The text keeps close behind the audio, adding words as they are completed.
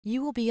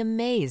You will be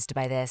amazed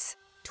by this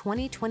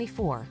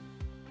 2024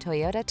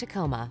 Toyota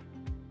Tacoma.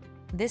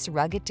 This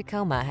rugged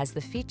Tacoma has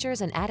the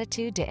features and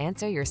attitude to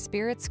answer your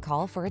spirit's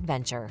call for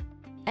adventure.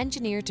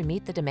 Engineered to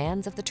meet the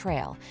demands of the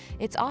trail,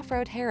 its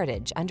off-road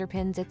heritage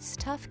underpins its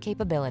tough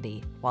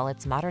capability, while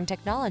its modern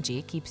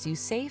technology keeps you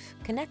safe,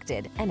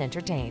 connected, and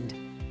entertained.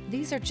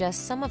 These are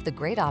just some of the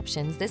great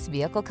options this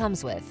vehicle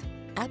comes with: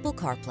 Apple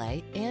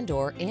CarPlay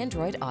and/or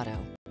Android Auto,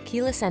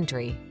 keyless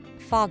entry,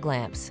 fog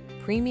lamps,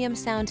 premium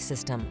sound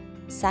system,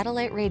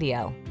 satellite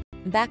radio,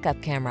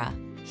 backup camera,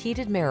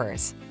 heated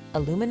mirrors,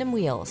 aluminum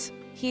wheels,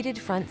 heated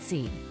front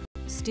seat,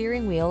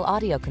 steering wheel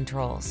audio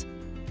controls.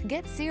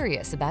 Get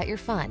serious about your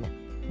fun.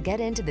 Get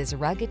into this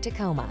rugged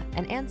Tacoma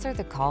and answer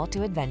the call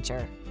to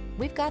adventure.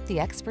 We've got the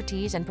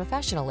expertise and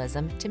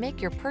professionalism to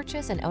make your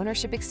purchase and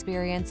ownership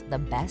experience the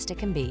best it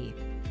can be.